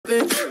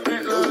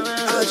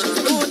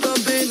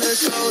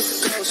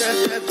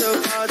Stepped up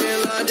out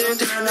in London,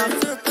 then I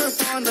flipped up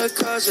on the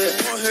cousin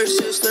or her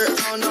sister,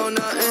 I don't know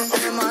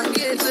nothing. And my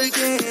kids are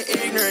getting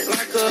ignorant,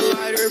 like a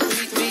lighter,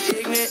 be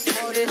ignorant.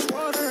 All this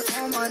water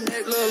on my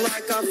neck look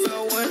like I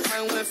fell when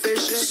I went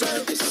fishing.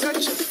 It's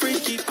such a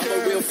freaky girl. I'm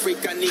a real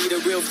freak, I need a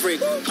real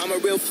freak. I'm a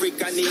real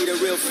freak, I need a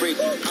real freak.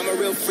 I'm a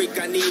real freak,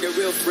 I need a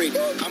real freak.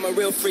 I'm a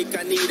real freak,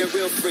 I need a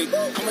real freak.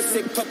 I'm a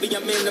sick puppy,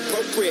 I'm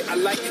inappropriate. I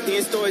like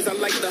hearing stories, I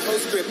like the whole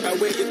script. I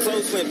wear your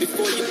clothes went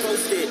before you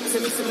post it.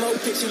 Send me some more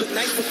pics, you look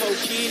nice before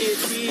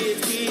kids.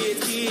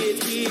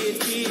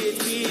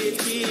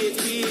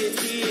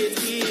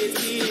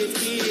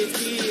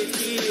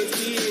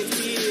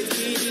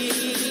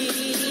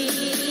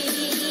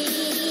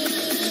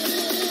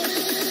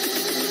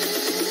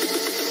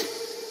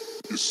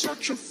 You're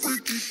such a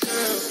freaky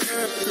girl. You're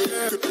such a freaky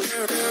girl.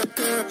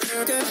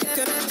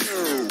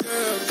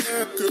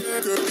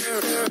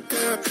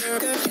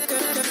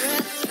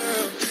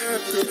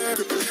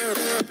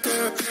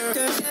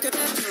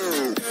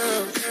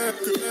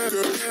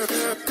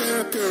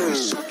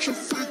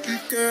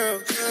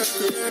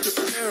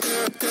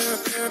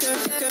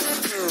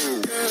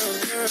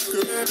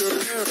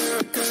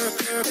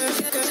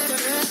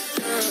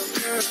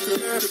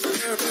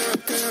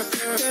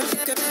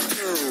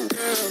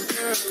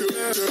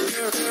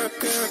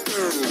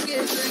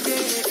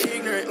 Getting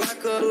ignorant,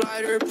 like a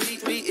lighter,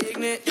 be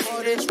ignorant.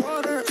 All this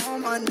water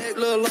on my neck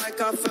look like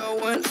I fell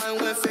when I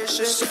went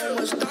fishing. So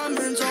much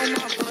diamonds on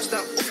my bust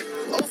now.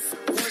 Oof,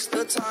 what's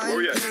the time?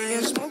 Me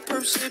and smoke,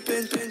 perp,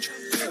 sipping, pinch.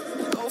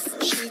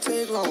 Oof, she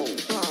take long.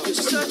 You're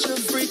such a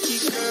freaky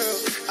girl,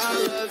 I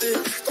love it.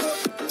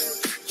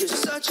 You're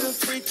such a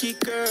freaky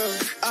girl,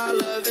 I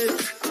love it.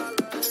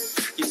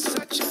 You're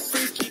such a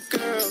freaky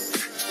girl.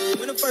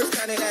 When the first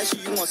time they asked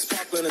you want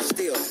sparkling or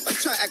still, I'm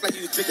trying to act like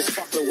you was drinking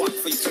sparkling water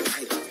for you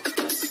tonight.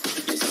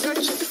 You're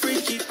such a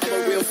freaky girl. I'm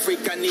a real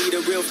freak, I need a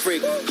real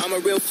freak. I'm a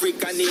real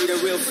freak, I need a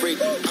real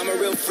freak. I'm a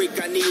real freak,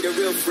 I need a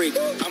real freak.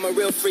 I'm a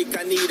real freak,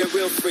 I need a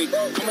real freak.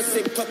 I'm a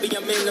sick puppy,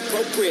 I'm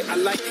inappropriate. I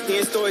like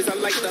hearing stories, I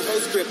like the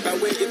whole script. I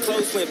wear your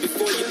clothes went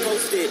before you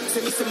post it.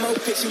 Send me some more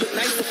pics, you look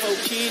nice before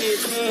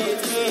kids.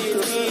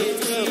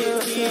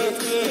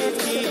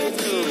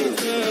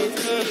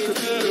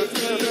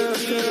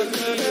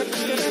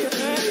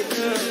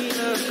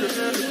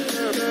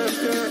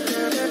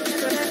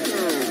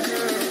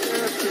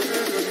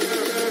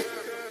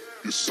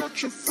 You're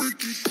such a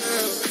freaky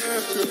girl.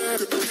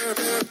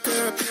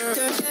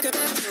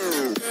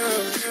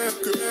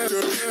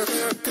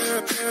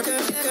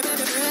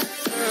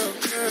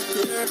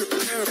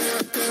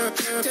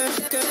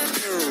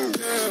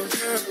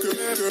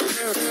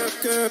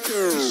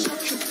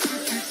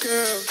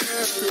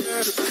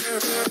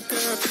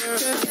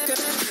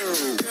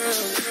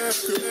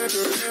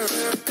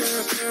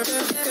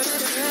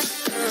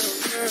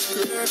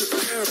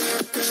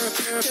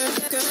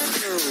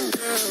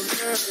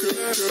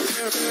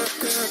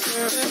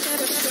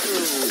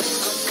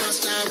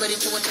 Now ready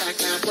to attack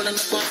now, pulling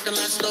the parking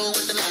lot slow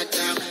with the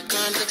lockdown.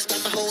 Convicts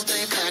got the whole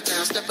thing packed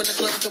now. Step in the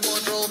club, the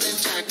wardrobe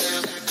intact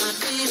now. I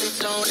feel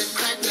it all in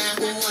crack now.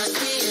 Oh, I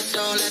see it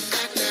all at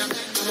back now.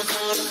 I'm a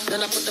caller,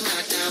 then I put the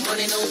Mac down.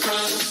 Money no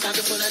problem,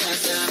 pocket full of that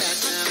down. I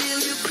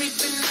feel you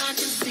creeping, I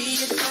can see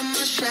it from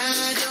my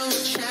shadow.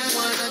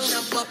 Wanna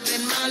jump up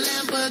in my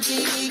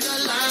Lamborghini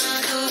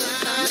Gallardo.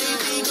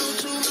 Baby, go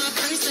to my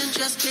place and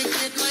just kick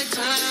it like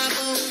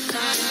Tybo.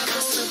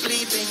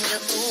 Possibly bring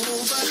you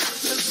over.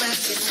 Look back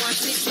and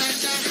watch me smack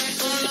that hack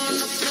all on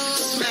the floor.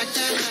 Smack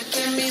that hack,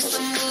 give me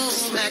some more.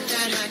 Smack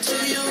that hack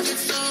till you get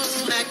so.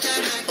 Smack that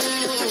hack, oh.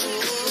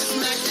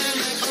 Smack that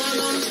hack all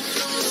on the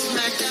floor.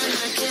 Smack that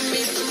hack, give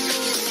me some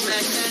more.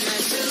 Smack that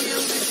hack till you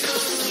get so.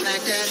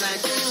 Smack that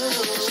hack, oh.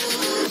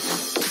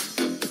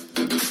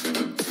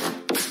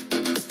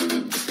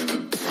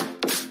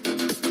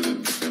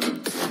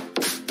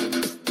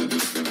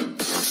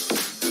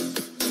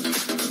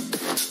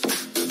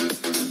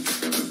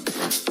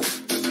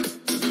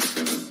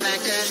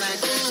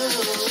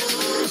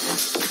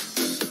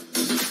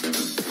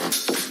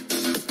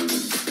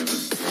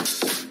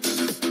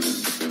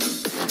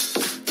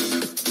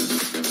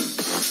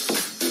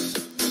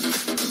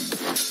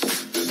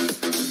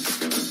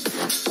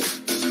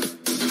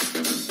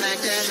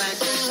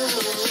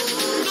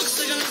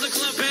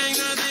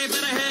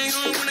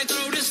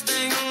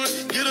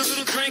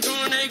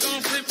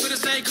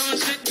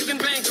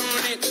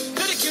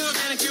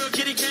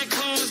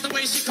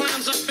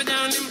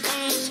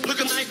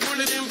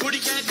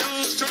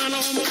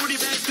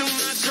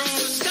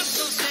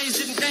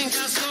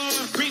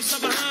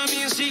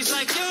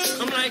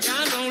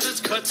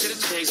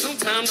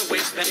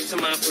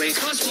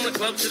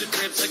 To the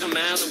crib's like a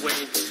mile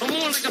away. I'm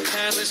more like a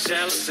palace,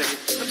 shall I say.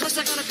 And plus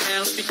I got a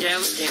pal, big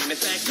Alice game. In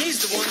fact,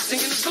 he's the one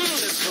singing the song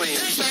that's playing.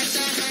 Smack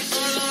that hack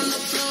all on the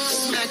floor.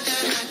 Smack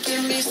that hack,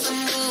 give me some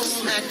more.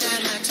 Smack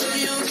that hack till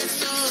you get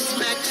so.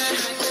 Smack that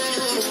hack,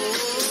 oh.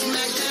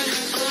 Smack that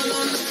hack all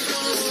on the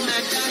floor.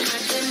 Smack that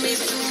hack, give me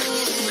some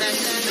more. Smack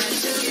that hack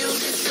till you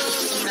get so.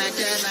 Smack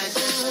that hack,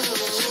 oh.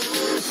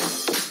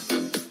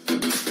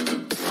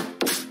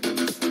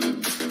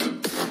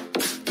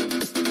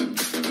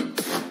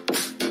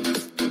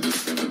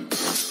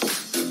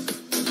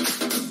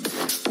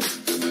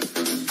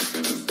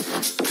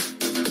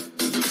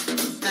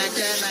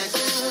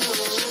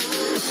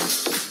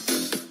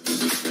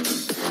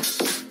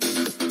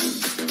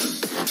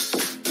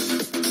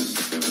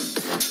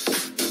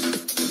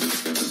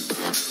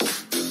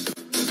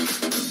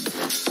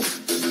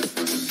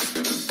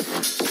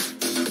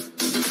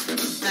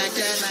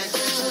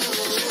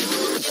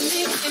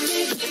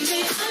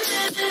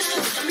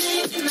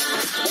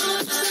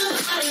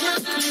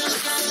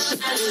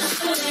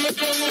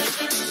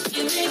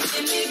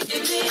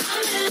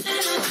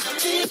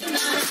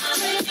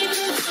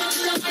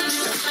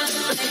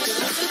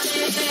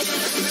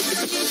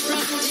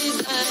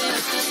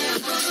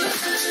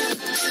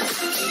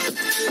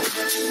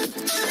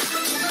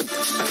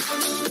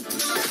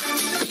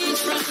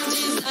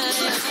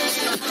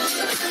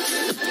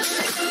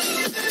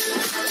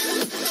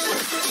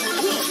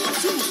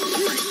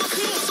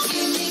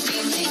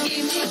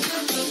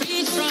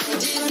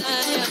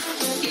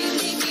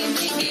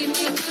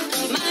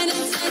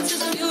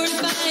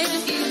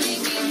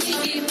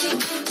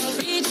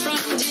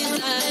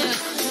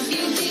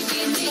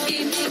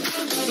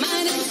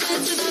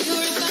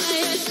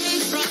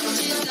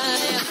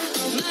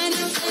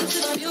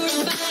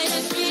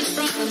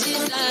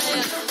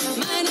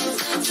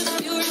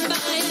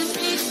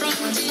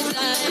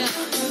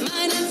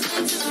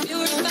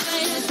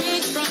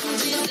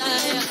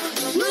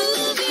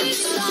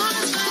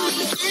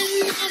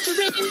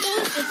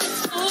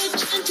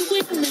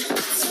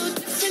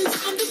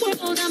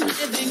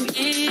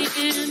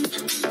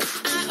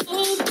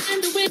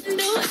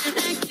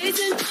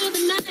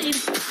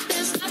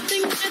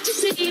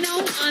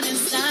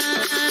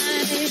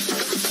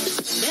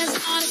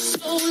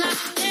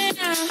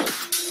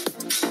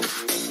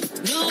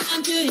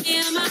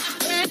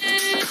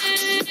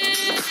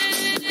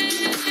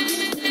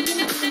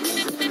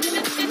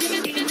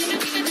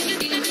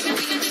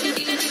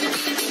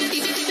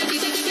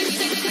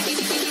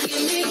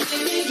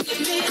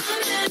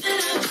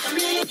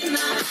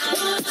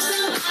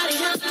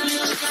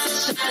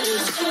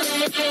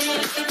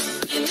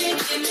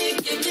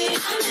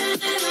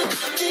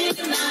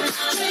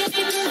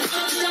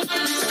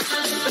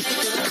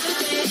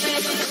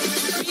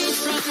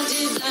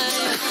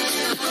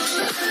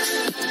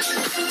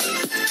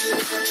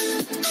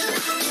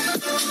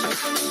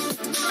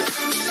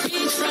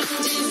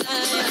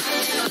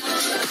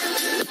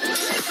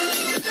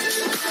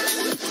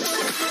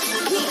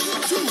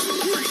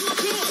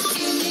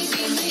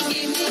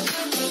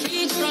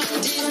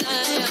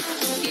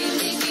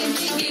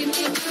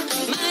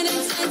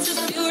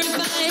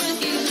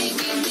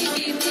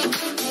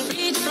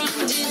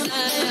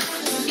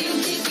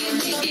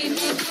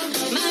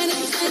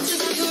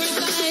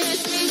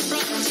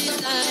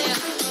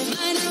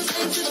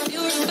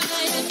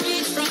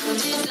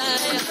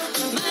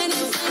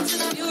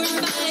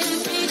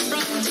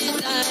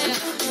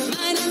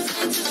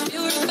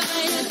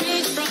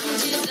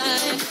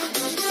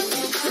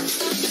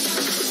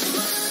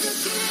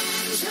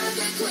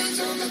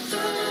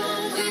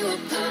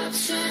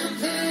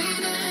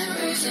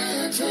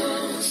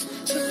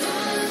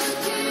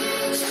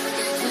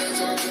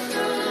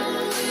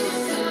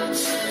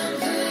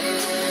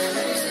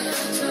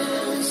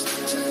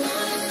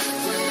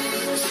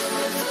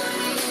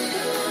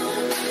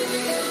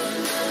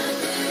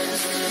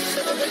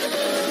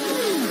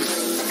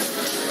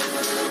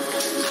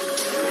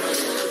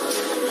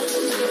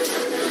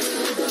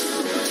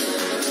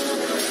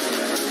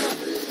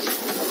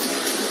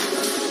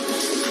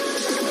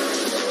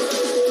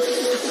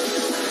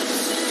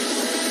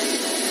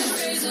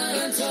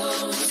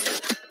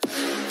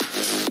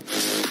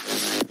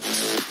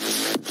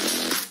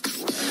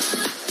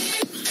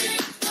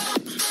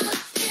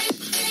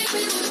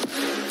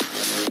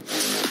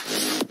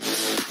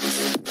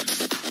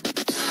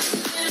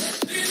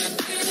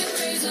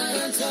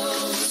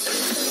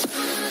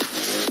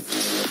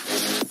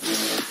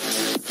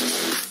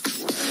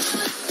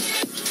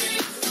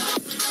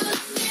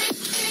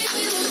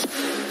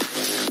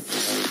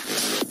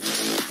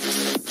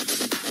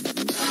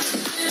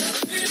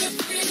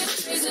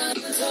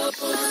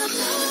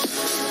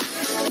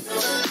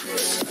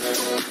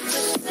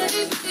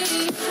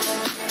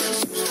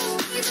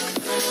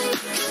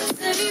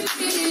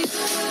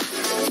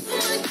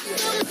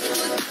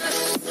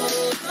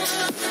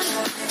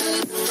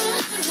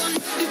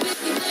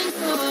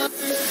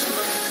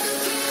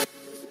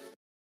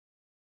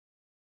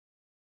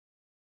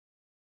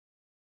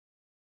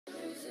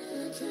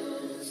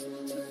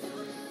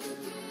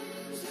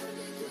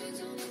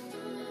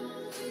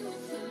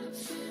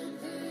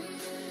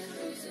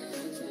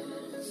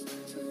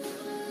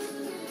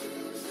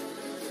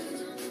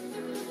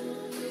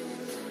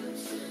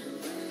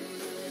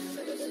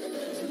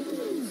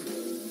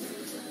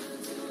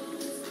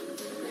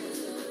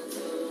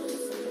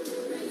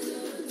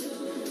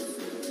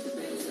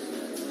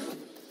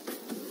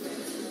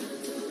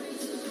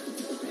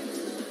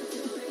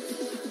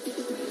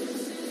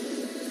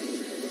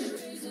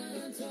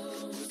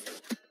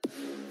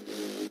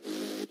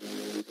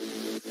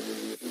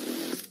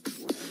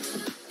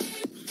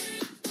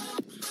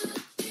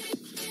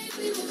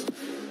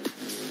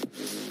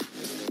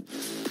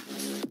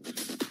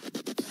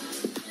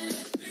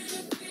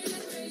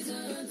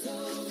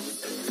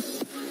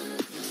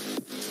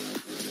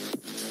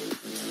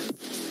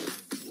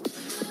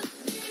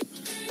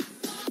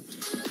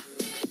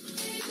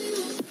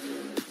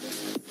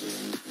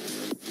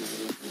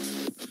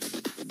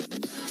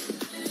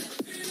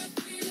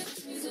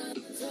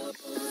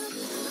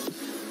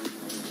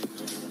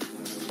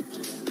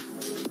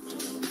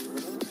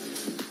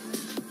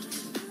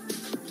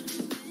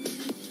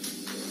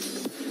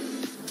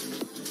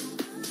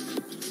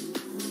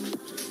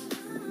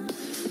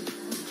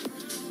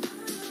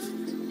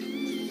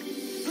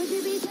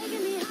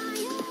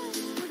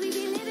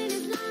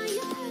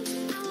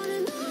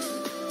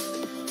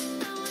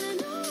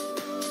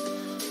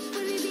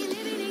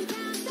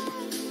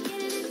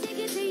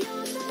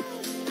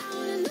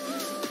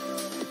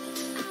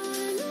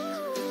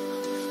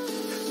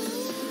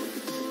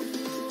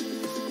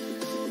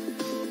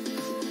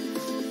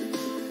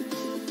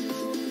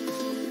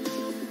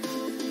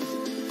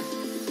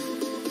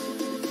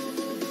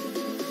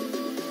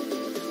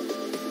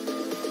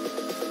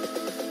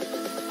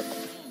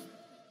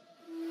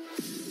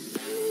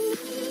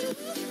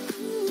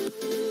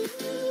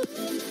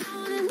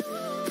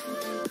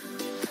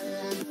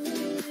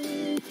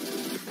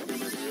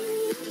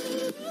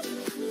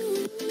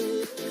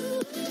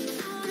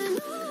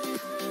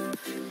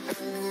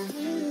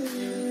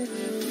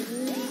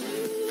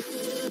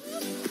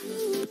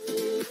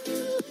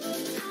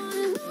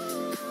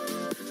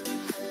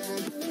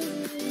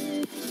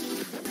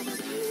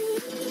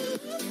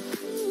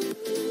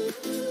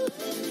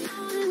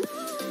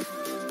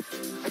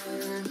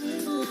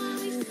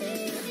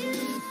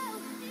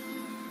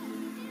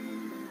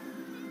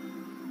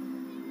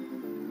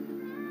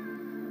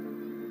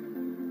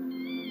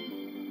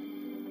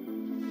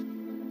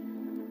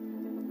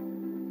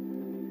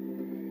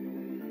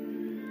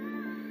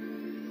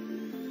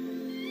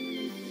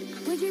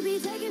 Would you be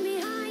taking me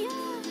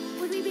higher?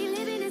 Would we be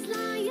living as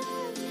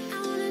liars?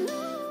 I wanna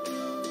know,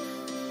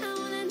 I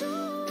wanna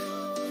know.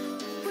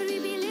 Would we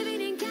be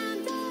living in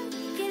Canada,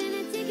 getting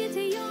a ticket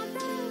to your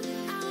bed?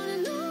 I wanna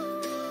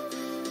know,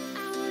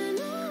 I wanna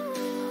know.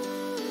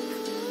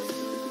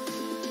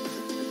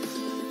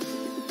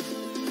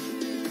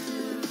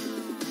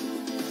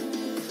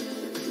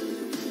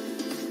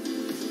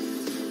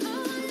 I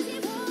wanna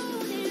keep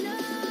holding on.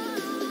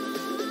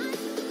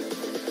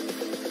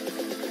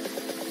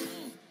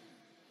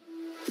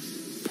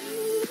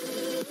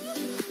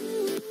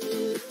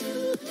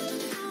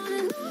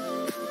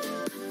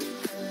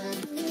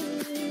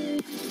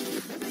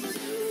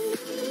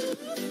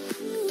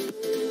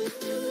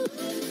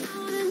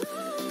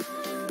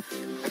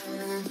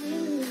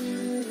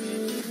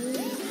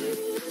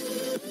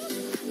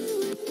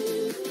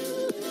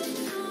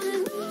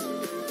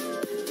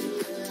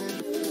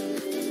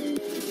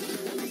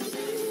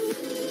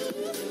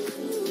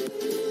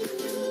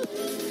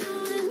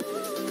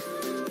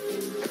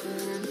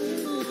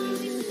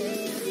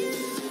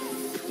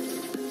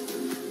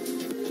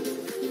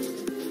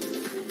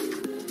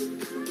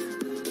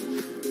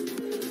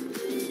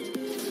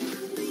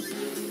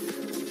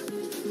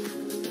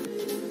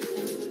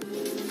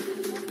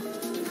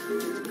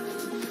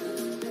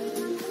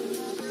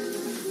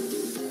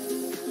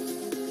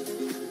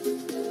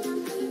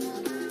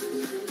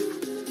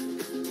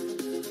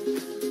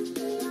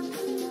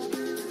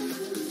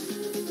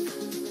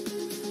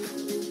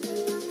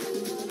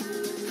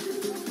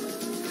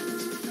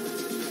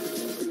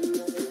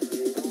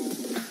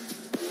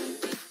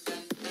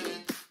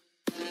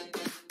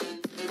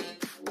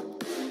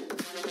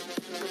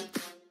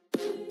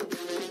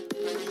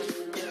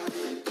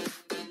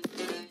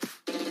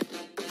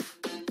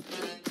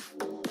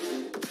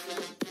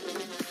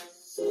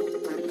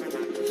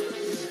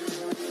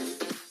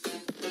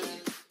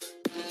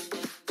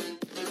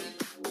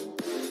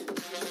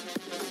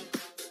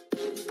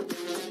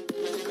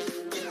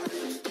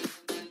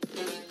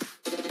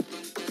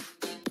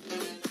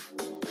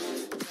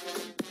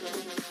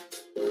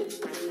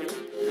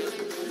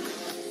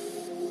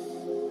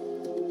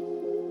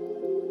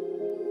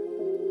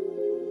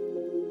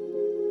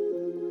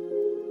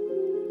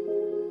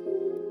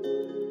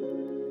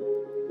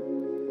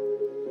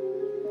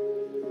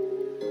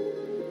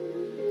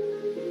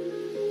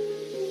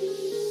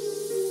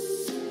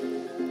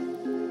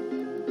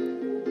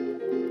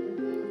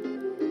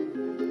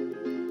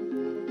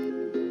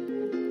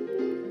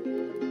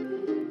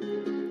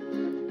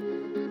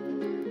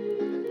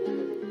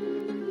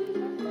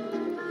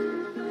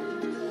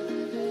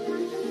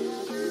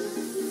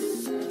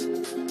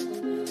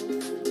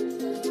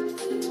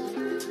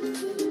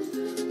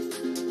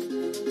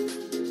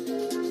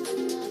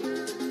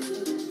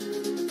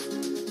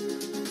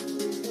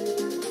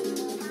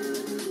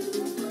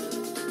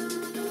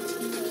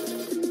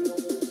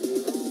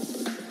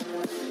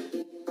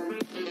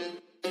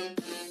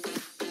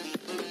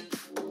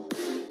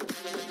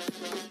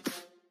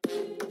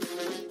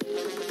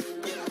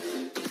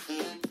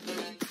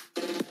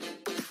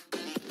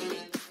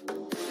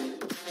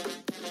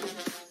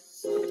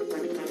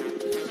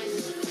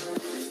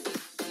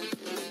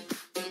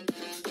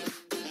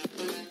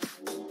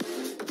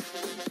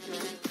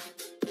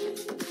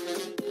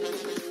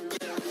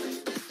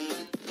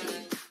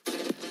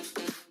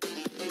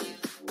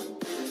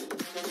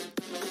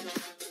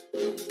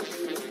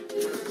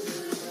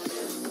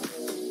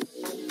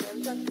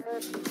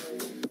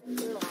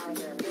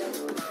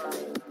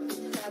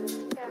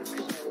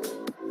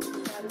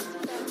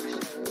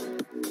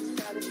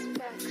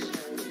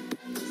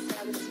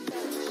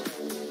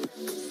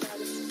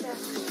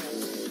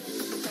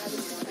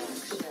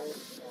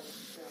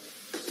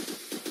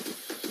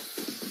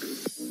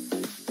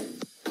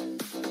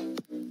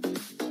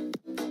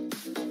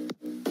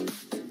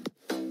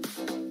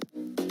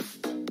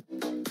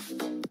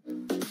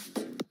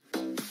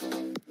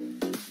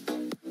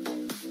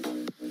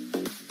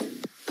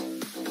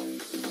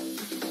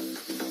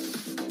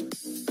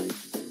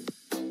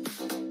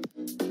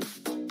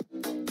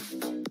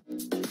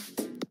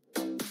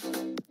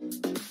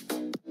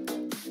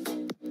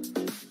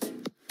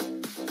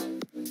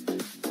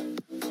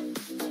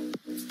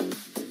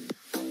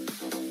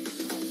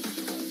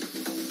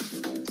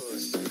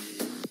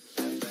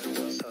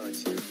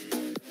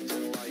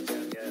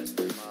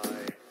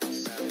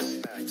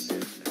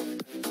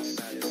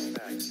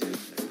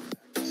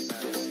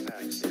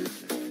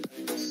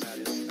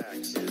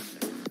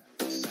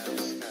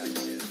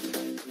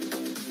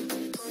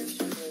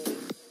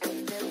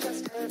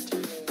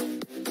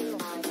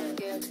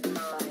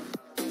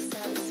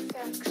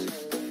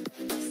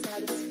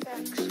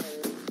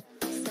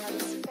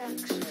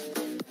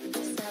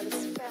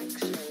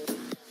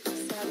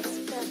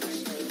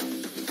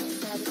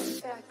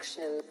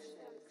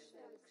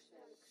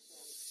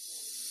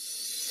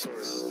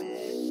 Force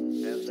me,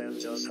 and then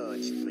just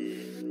touch me,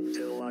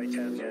 till I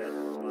can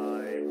get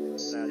my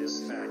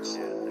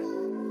satisfaction.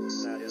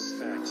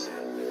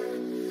 Satisfaction.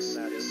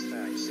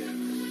 Satisfaction.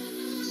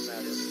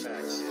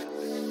 Satisfaction.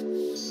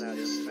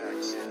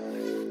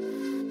 Satisfaction.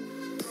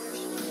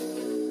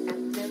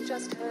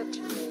 touch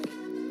me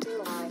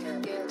till I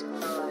can get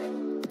my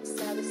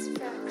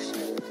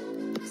satisfaction,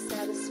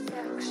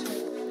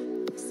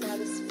 satisfaction,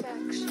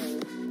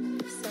 satisfaction,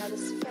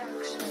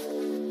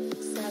 satisfaction,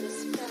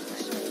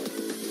 satisfaction,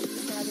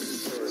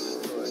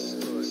 satisfaction.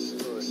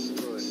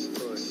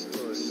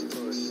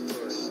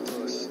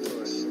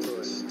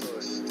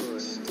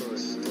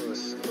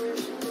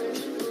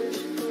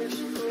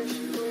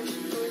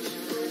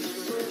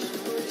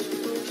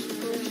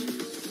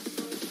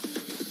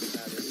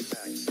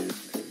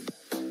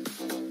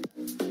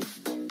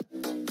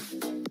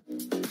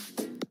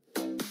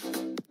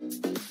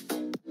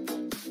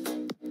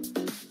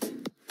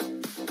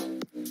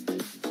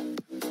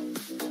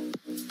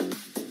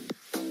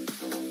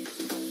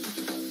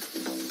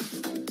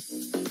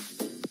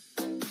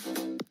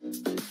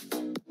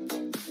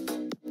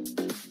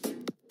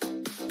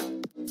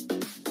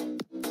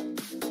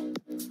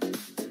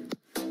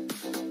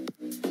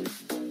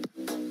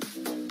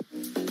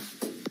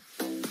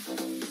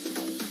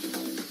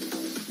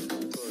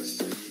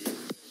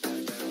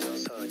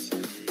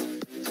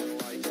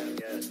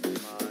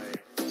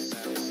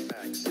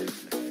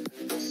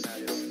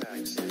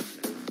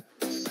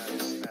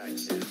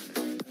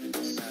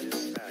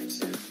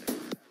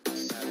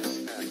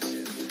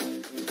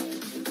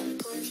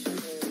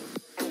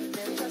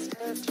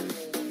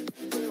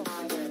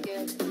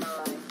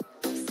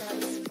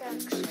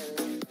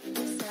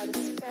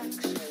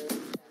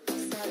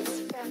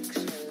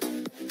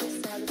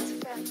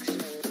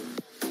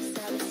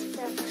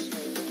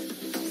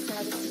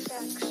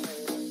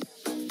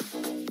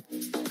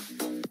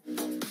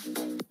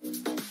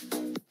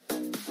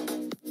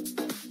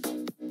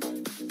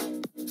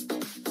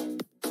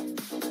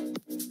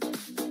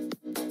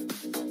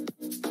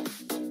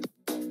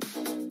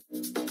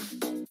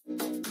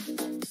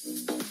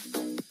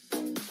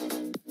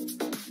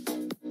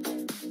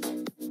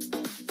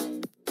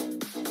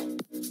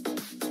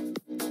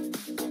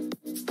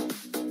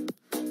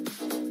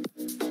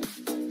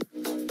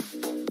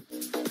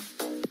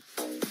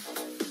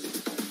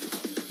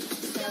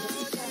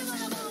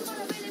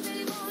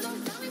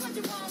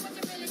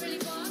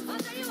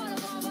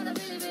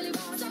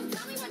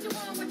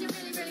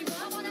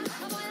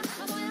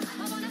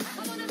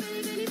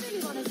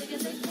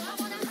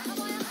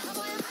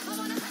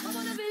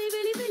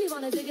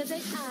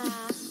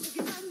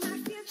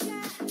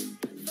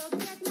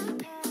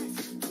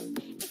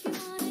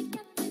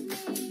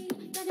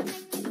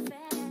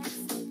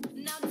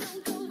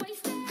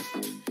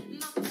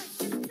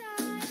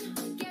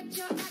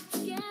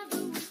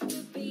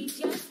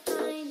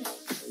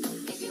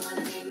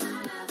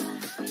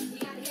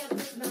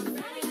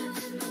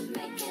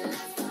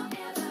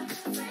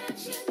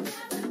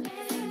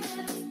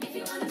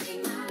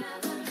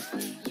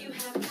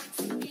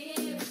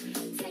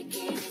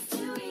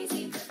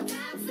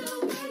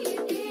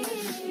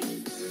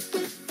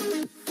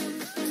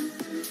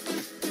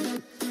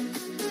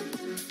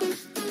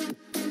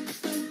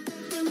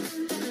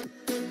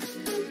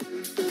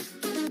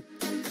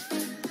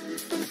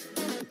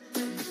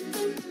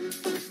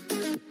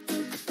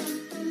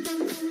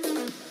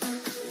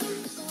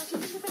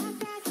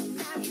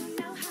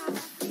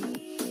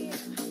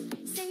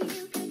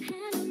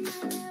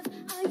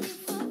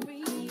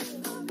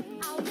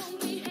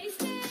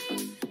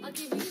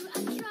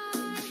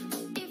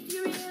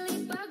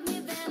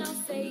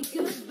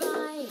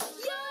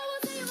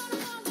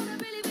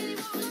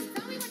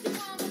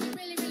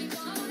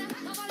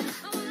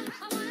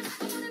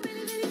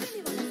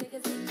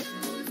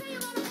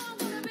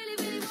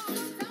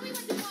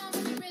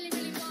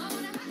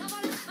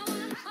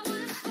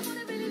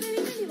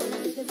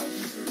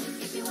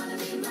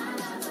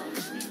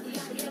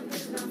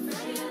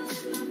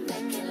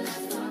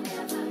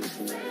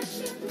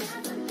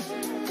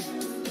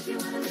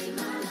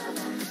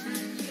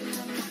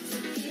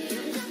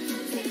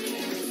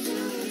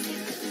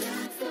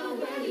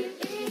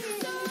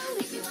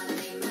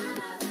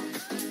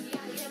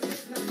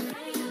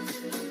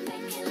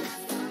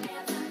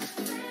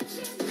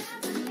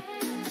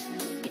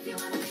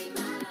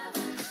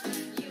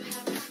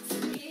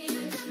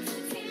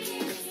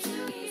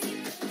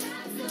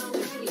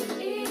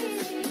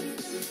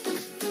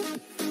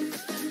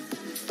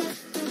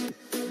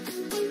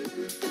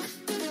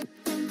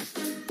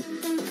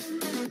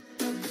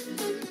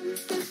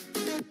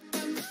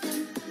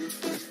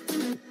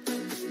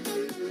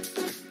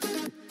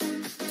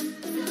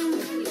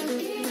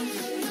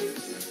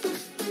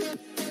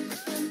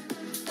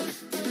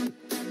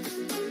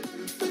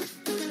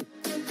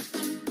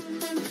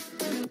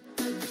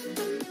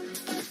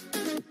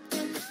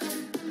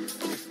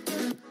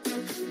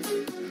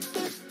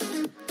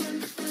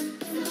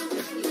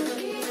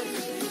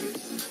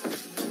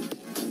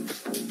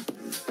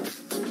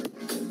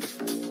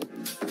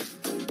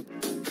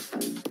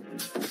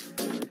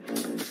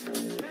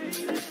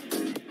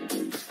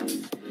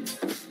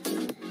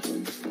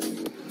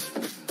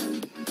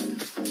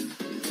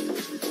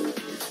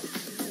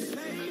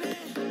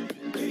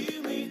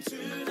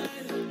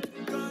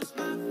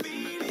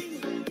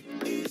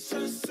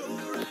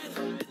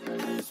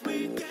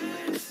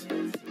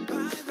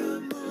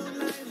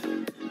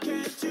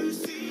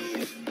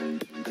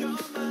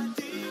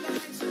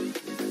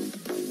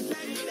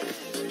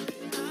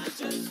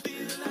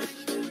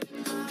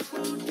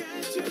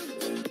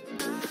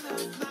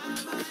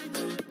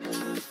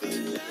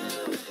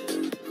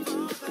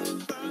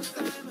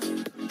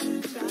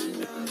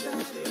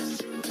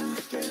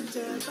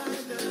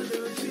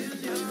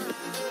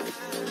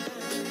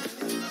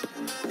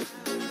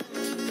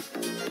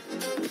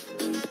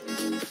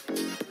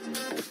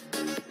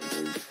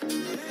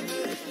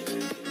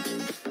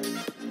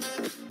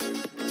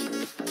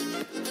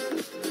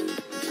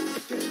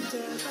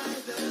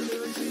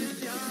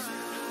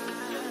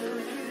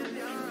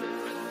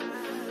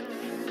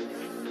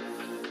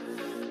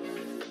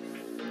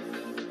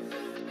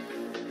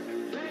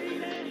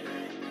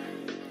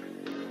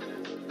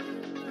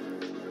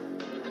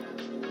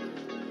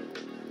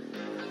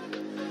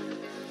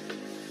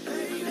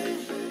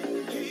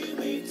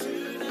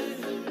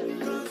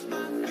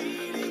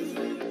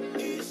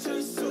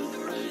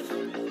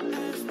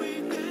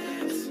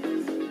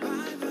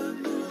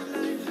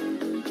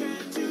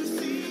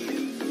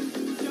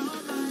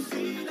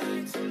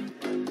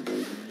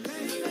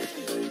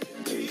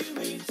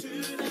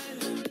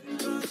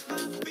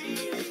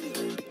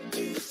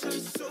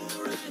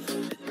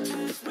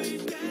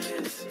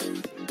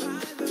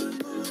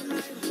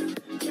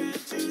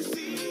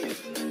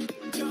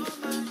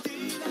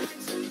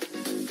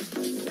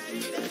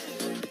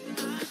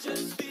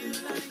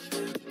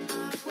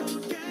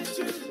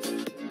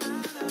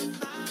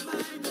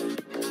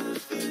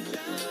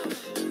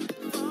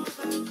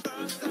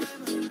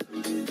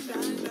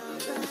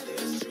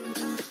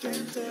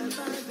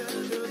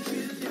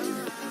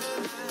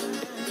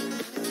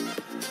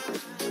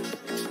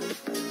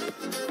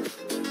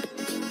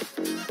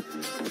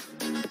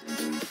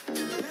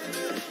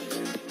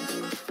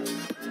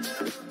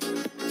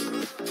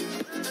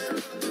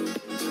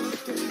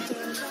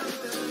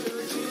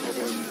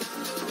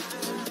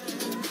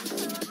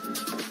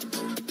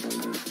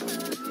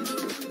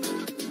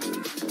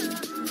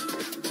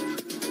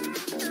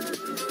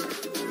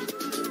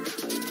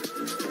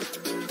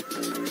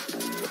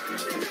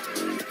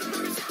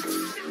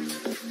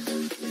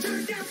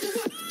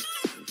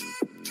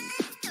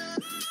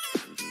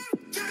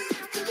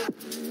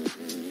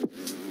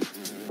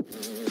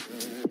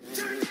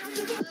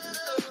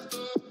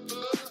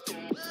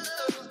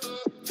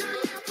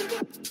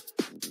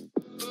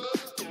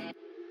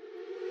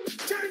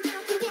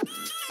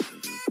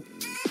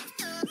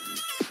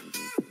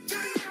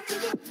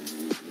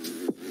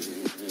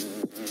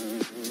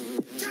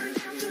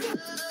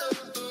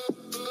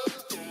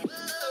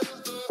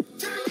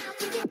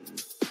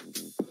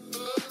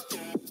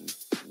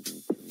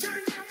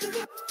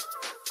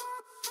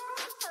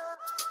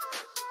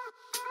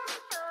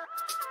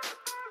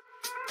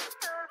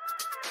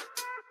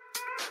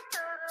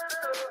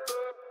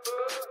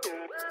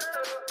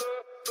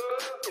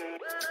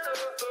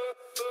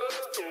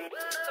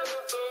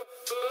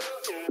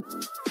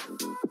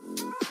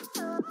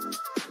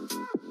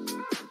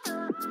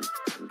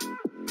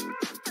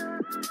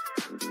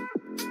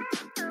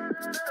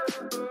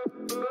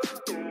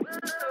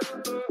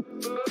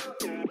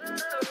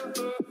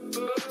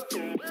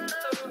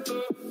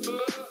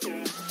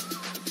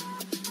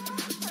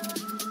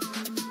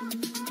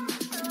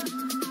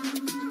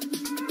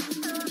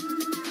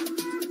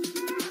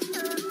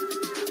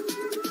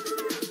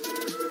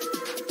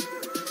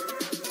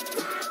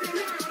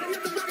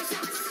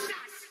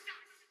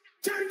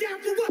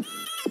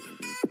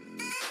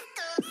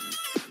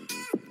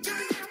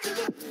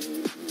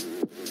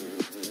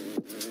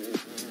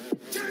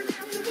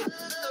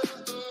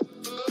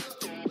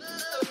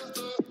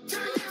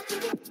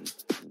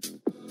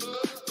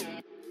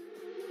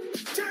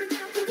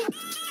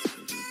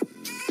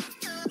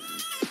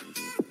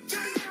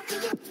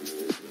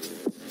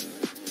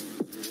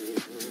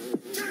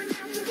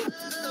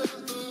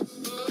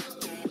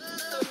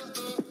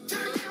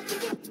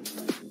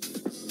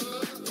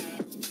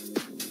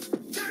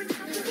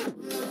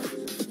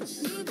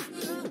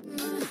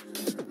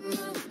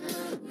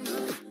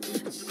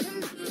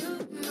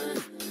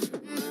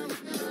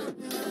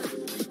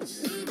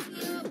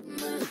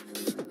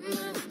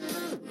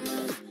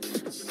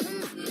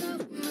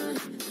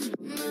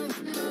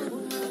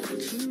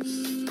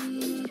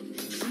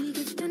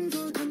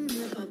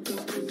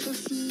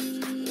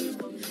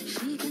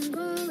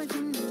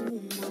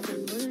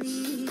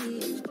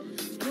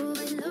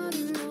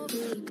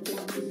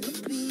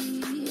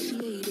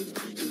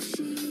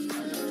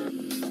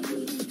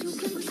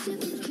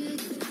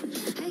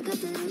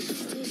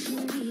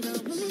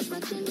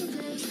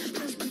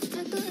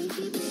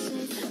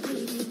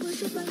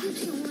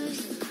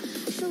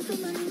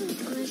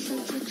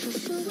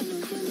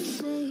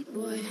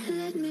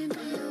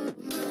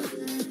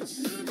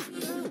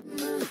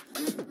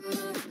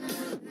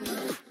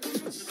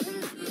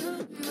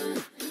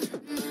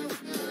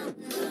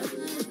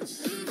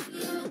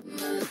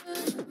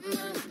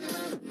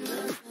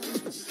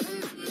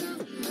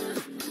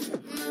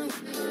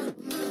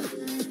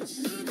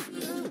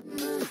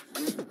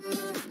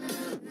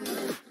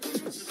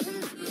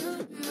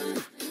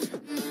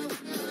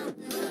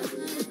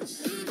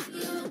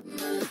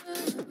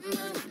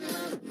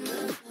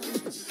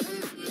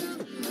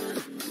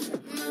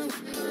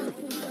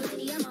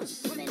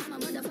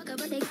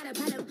 But they